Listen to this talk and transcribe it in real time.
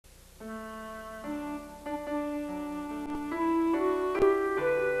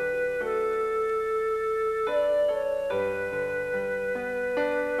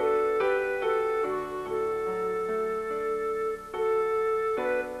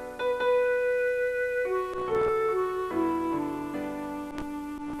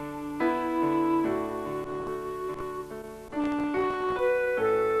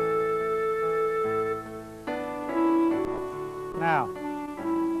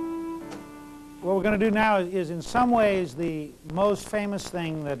what we're going to do now is in some ways the most famous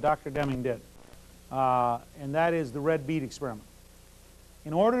thing that Dr. Deming did, and that is the red bead experiment.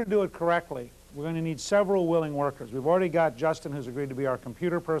 In order to do it correctly, we're going to need several willing workers. We've already got Justin, who's agreed to be our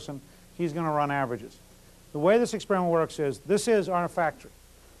computer person. He's going to run averages. The way this experiment works is, this is our factory.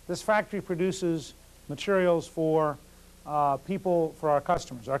 This factory produces materials for people, for our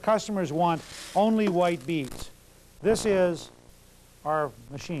customers. Our customers want only white beads. This is our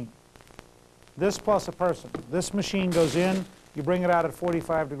machine. This plus a person. This machine goes in, you bring it out at a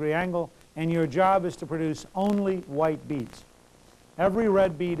 45-degree angle, and your job is to produce only white beads. Every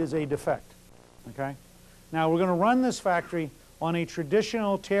red bead is a defect. Okay? Now we're going to run this factory on a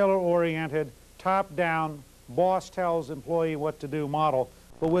traditional tailor-oriented, top-down, boss tells employee what to do model,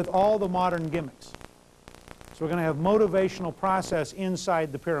 but with all the modern gimmicks. So we're going to have motivational process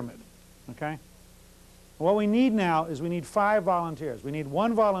inside the pyramid. Okay? What we need now is we need 5 volunteers. We need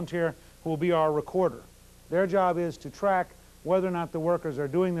 1 volunteer who will be our recorder. Their job is to track whether or not the workers are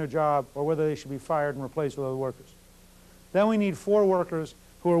doing their job or whether they should be fired and replaced with other workers. Then we need 4 workers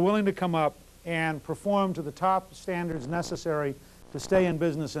who are willing to come up and perform to the top standards necessary to stay in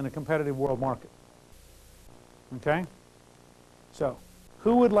business in a competitive world market. Okay? So,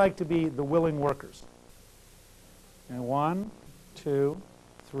 who would like to be the willing workers? And 1, 2,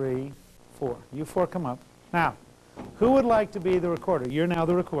 3, 4. You 4 come up. Now, who would like to be the recorder? You're now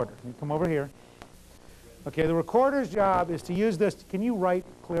the recorder. You come over here. Okay, the recorder's job is to use this. Can you write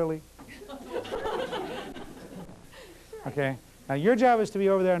clearly? Okay. Now, your job is to be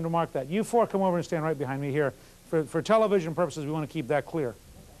over there and to mark that. You 4 come over and stand right behind me here. For television purposes, we want to keep that clear.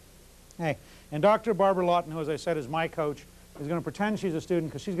 Hey, and Dr. Barbara Lawton, who, as I said, is my coach, is going to pretend she's a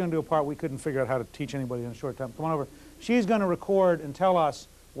student because she's going to do a part we couldn't figure out how to teach anybody in a short time. Come on over. She's going to record and tell us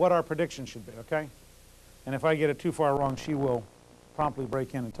what our prediction should be, okay? And if I get it too far wrong, she will promptly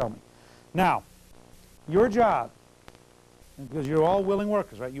break in and tell me. Now, your job, because you're all willing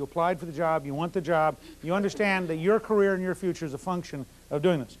workers, right? You applied for the job, you want the job, you understand that your career and your future is a function of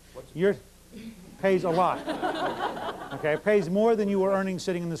doing this. Your pays a lot. Okay, it pays more than you were earning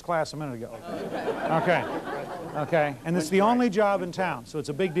sitting in this class a minute ago. Okay, okay, and it's the only job in town, so it's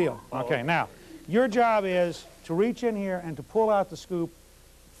a big deal. Okay, now, your job is to reach in here and to pull out the scoop,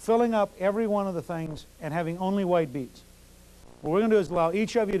 filling up every one of the things and having only white beads. What we're going to do is allow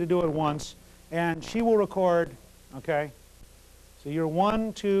each of you to do it once, and she will record, okay? So you're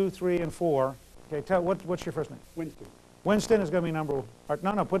 1, 2, 3, and 4. Okay, what's your first name? Winston. Winston is going to be number, or,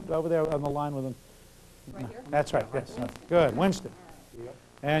 no, put it over there on the line with him. Right here? That's right, yes. Good, Winston. Yep.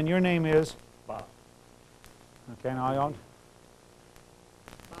 And your name is? Bob. Okay, now y'all.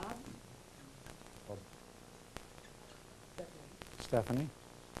 Bob? Stephanie.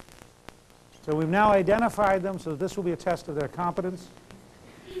 So we've now identified them, so this will be a test of their competence.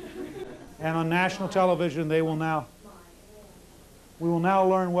 And on national television, we will now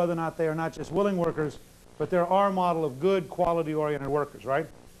learn whether or not they are not just willing workers, but they're our model of good, quality-oriented workers, right?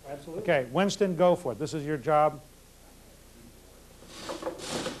 Absolutely. Okay, Winston, go for it. This is your job.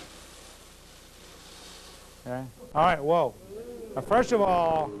 Okay. All right, whoa. First of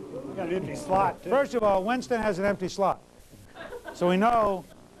all, We got an empty slot, too. First of all, Winston has an empty slot. So we know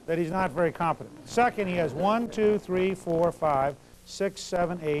that he's not very competent. Second, he has 1, 2, 3, 4, 5, 6,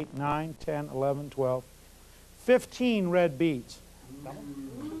 7, 8, 9, 10, 11, 12, 15 red beads.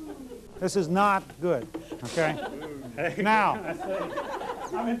 This is not good, okay? Now,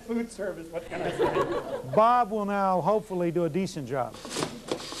 I'm in food service. What can I say? Bob will now hopefully do a decent job.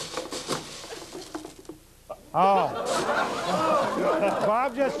 Oh.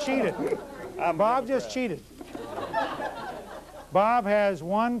 Bob just cheated. Bob just cheated. Bob has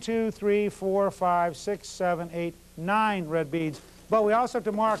 1, 2, 3, 4, 5, 6, 7, 8, 9 red beads. But we also have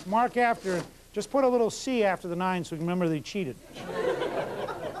to mark after, just put a little C after the 9 so we can remember that he cheated.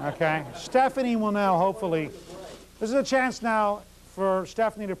 Okay. Stephanie will now hopefully, this is a chance now for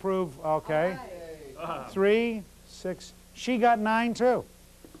Stephanie to prove, okay. 3, 6, she got 9 too.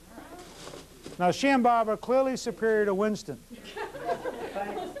 Now she and Bob are clearly superior to Winston.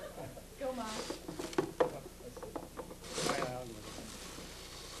 Go, Mom.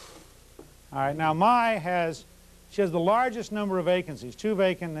 All right, now Mai has, she has the largest number of vacancies, 2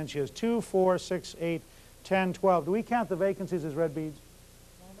 vacant, then she has 2, 4, 6, 8, 10, 12. Do we count the vacancies as red beads?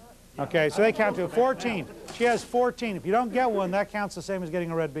 Okay, so they count to 14. She has 14. If you don't get one, that counts the same as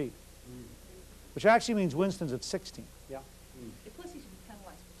getting a red bead, which actually means Winston's at 16. Yeah. Plus he should be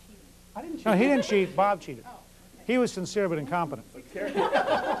penalized for cheating. I didn't cheat. No, he didn't cheat. Bob cheated. Oh, okay. He was sincere but incompetent.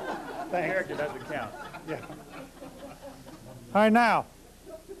 Character doesn't count. Yeah. All right, now,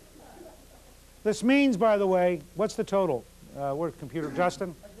 this means, by the way, what's the total? where's computer?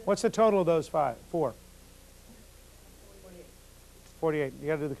 Justin, what's the total of those four? 48. You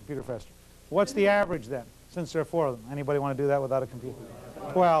got to do the computer faster. What's the average then, since there are four of them? Anybody want to do that without a computer?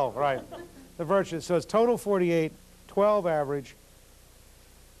 12, right. The virtuous. So it's total 48, 12 average.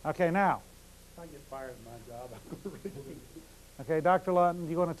 Okay, now. If I get fired in my job, I'm going to Okay, Dr. Lawton,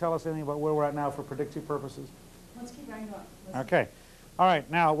 do you want to tell us anything about where we're at now for predictive purposes? Let's keep right on. Okay. All right,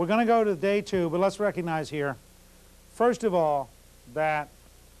 now we're going to go to day 2, but let's recognize here, first of all, that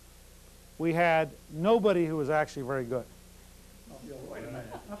we had nobody who was actually very good.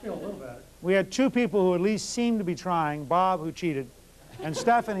 I feel a little better. We had 2 people who at least seemed to be trying, Bob, who cheated, and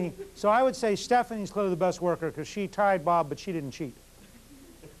Stephanie. So I would say Stephanie's clearly the best worker because she tied Bob, but she didn't cheat.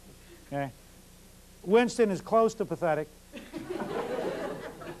 Okay. Winston is close to pathetic,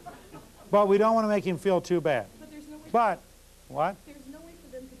 but we don't want to make him feel too bad. But there's no way. But, what? There's no way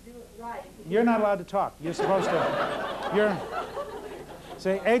for them to do it right. You're not allowed to talk. You're supposed to.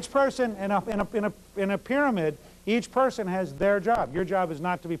 See, each person in a pyramid, each person has their job. Your job is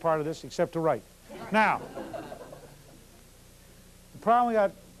not to be part of this except to write. Now, the problem we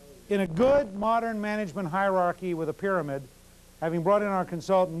got, in a good modern management hierarchy with a pyramid, having brought in our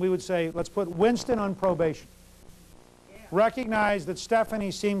consultant, we would say, let's put Winston on probation. Recognize that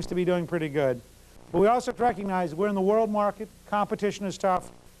Stephanie seems to be doing pretty good. But we also recognize we're in the world market, competition is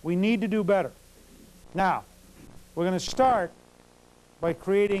tough, we need to do better. Now, we're going to start by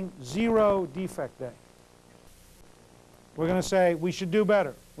creating 0 defect day. We're going to say we should do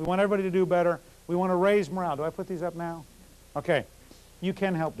better. We want everybody to do better. We want to raise morale. Do I put these up now? Okay. You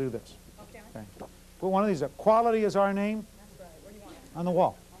can help do this. Okay. Put one of these up. Quality is our name. That's right. Where do you want it? On the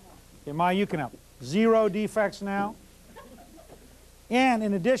wall. Okay, Maya, you can help. 0 defects now. And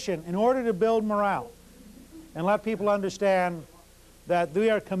in addition, in order to build morale and let people understand that we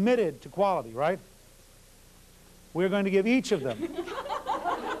are committed to quality, right? We're going to give each of them.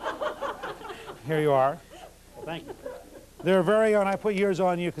 Here you are. Well, thank you. They're very own. I put yours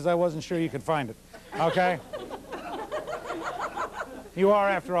on you because I wasn't sure you could find it. Okay? You are,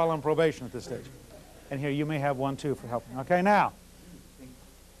 after all, on probation at this stage. And here, you may have one too for helping. Okay, now,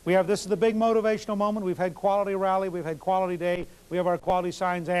 we have, this is the big motivational moment. We've had quality rally, we've had quality day, we have our quality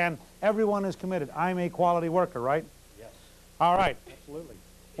signs, and everyone is committed. I'm a quality worker, right? Yes. All right. Absolutely.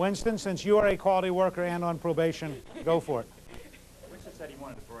 Winston, since you are a quality worker and on probation, go for it. Winston said he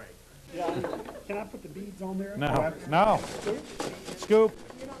wanted a break. Yeah. Can I put the beads on there? No. No. Scoop.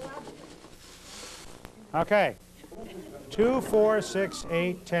 Okay. 2, 4, 6,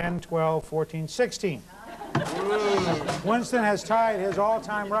 8, 10, 12, 14, 16. Winston has tied his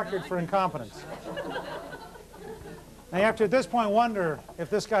all-time record for incompetence. Now you have to, at this point, wonder if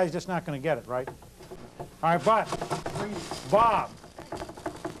this guy's just not going to get it, right? All right, but Bob.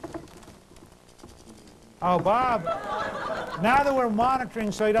 Oh, Bob. Now that we're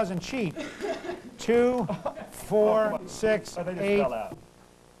monitoring so he doesn't cheat. 2, 4, 6, 8,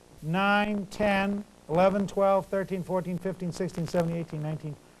 9, 10, 11, 12, 13, 14, 15, 16, 17, 18,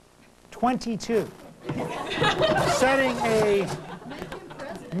 19, 22. Setting a,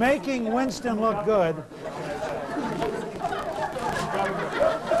 making Winston look good.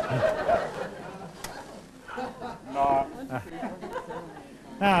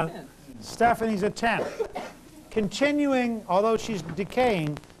 Now, Stephanie's at 10. Continuing, although she's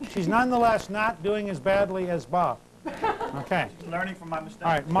decaying, she's nonetheless not doing as badly as Bob. Okay. Learning from my mistakes.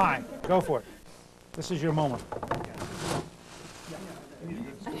 All right, Mai, go for it. This is your moment.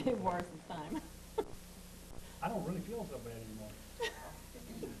 It wore some time. I don't really feel so bad anymore.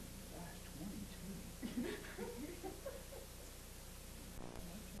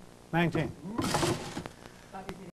 19.